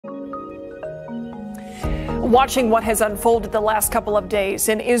Watching what has unfolded the last couple of days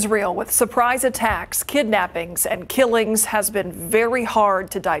in Israel with surprise attacks, kidnappings, and killings has been very hard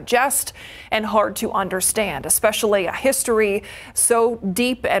to digest and hard to understand, especially a history so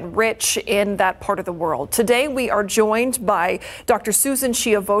deep and rich in that part of the world. Today, we are joined by Dr. Susan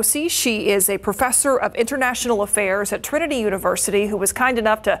Siavoshi. She is a professor of international affairs at Trinity University who was kind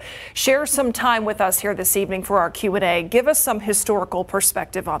enough to share some time with us here this evening for our Q&A. Give us some historical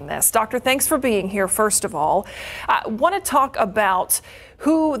perspective on this. Doctor, thanks for being here, first of all. I want to talk about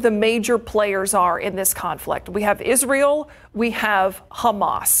who the major players are in this conflict. We have Israel, we have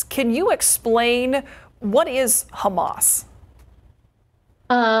Hamas. Can you explain what is Hamas?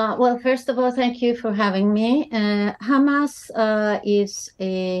 Well, first of all, thank you for having me. Hamas is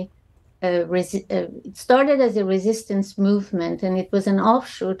it started as a resistance movement, and it was an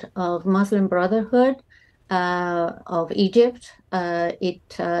offshoot of Muslim Brotherhood of Egypt. It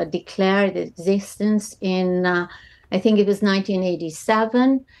declared existence in, I think it was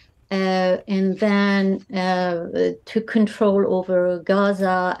 1987, and then took control over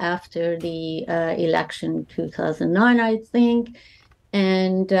Gaza after the election in 2009, I think.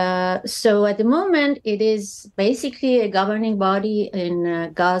 And so at the moment, it is basically a governing body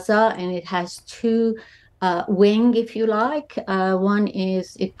in Gaza, and it has two wing, if you like. One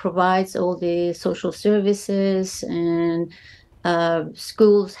is it provides all the social services and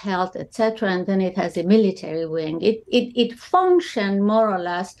schools, health, etc. And then it has a military wing. It functioned more or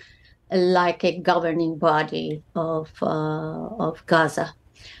less like a governing body of Gaza.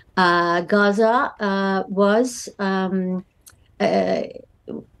 Gaza was more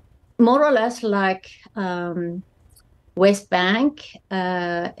or less like West Bank,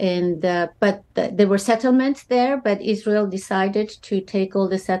 but there were settlements there, but Israel decided to take all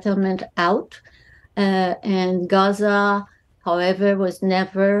the settlement out. And Gaza, however, was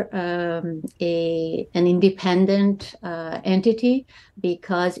never an independent entity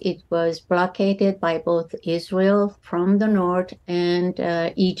because it was blockaded by both Israel from the north and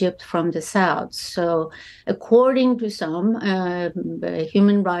Egypt from the south. So according to some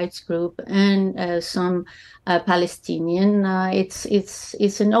human rights group and some Palestinian,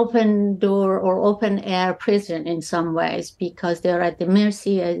 it's an open door or open air prison in some ways because they're at the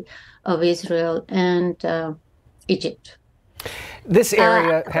mercy of Israel and Egypt. This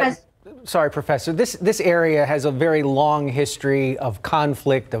area sorry, Professor, this area has a very long history of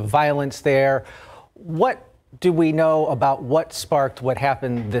conflict, of violence there. What do we know about what sparked what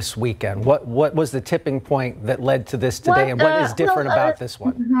happened this weekend? What was the tipping point that led to this today, and what is different about this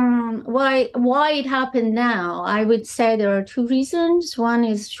one? Why it happened now? I would say there are two reasons. One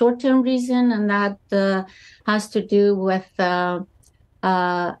is short-term reason, and that has to do with the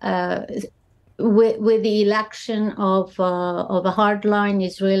election of a hardline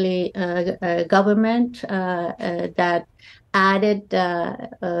Israeli government that added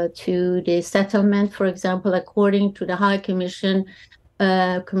to the settlement. For example, according to the High Commissioner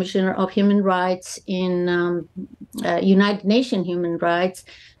of Human Rights in United Nations Human Rights,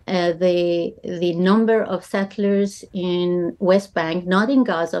 the number of settlers in West Bank, not in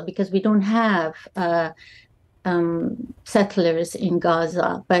Gaza, because we don't have settlers in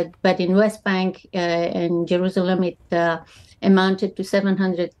Gaza, but in West Bank and Jerusalem, it amounted to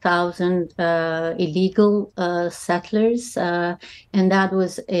 700,000 illegal settlers, and that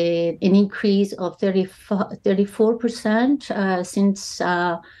was an increase of 34% since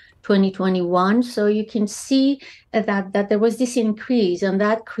 2021. So you can see that there was this increase, and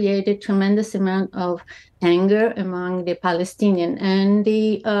that created tremendous amount of anger among the Palestinian and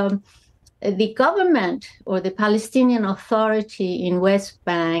the government or the Palestinian Authority in West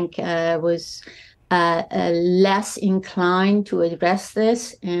Bank was less inclined to address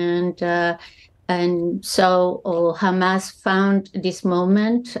this, and so Hamas found this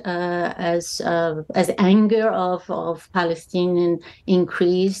moment as anger of Palestinian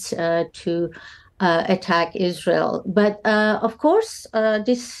increased to attack Israel. But of course,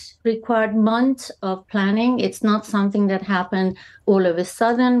 this required months of planning. It's not something that happened all of a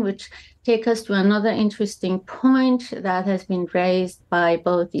sudden, which take us to another interesting point that has been raised by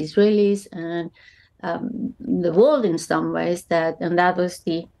both Israelis and the world in some ways, and that was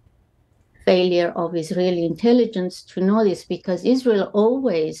the failure of Israeli intelligence to know this, because Israel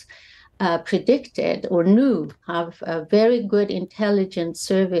always predicted or knew, have a very good intelligence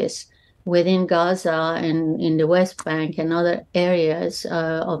service within Gaza and in the West Bank and other areas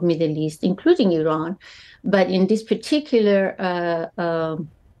of Middle East, including Iran. But in this particular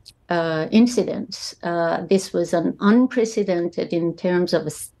incidents, this was an unprecedented in terms of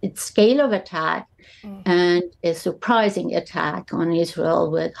its scale of attack and a surprising attack on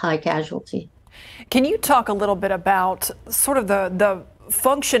Israel with high casualty. Can you talk a little bit about sort of the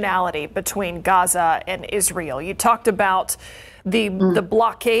functionality between Gaza and Israel? You talked about the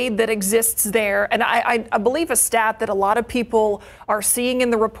blockade that exists there. And I believe a stat that a lot of people are seeing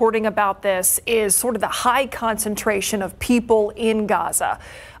in the reporting about this is sort of the high concentration of people in Gaza.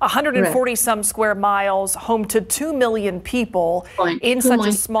 140 some square miles, home to 2 million people in such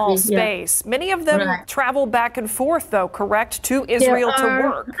a small space. Many of them travel back and forth, though, correct, to Israel to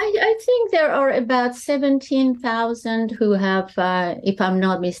work. I think there are about 17,000 who have, if I'm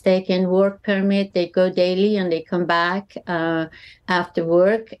not mistaken, work permit. They go daily and they come back after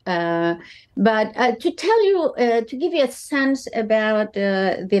work. But to tell you, to give you a sense about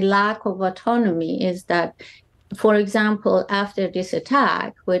the lack of autonomy is that, for example, after this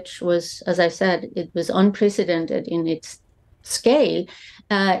attack, which was, as I said, it was unprecedented in its scale,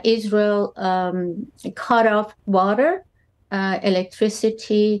 Israel cut off water,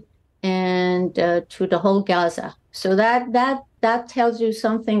 electricity, and to the whole Gaza. So that tells you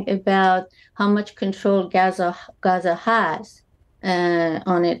something about how much control Gaza has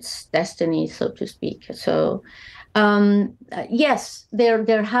on its destiny, so to speak. So yes,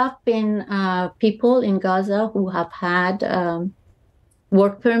 there have been people in Gaza who have had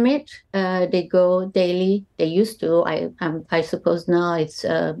work permit. They go daily. They used to. I suppose now it's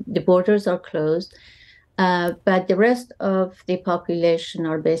the borders are closed. But the rest of the population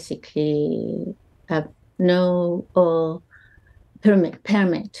are basically have no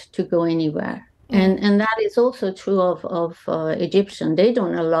permit to go anywhere. And that is also true of Egyptian. They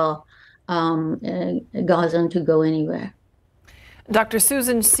don't allow Gazan to go anywhere. Dr.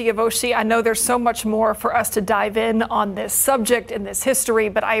 Susan Siavoshi, I know there's so much more for us to dive in on this subject and this history,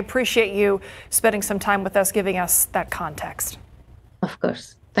 but I appreciate you spending some time with us, giving us that context. Of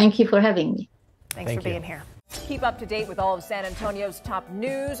course. Thank you for having me. Thanks for being here. Keep up to date with all of San Antonio's top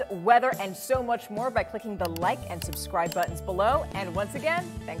news, weather, and so much more by clicking the like and subscribe buttons below. And once again,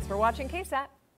 thanks for watching KSAT.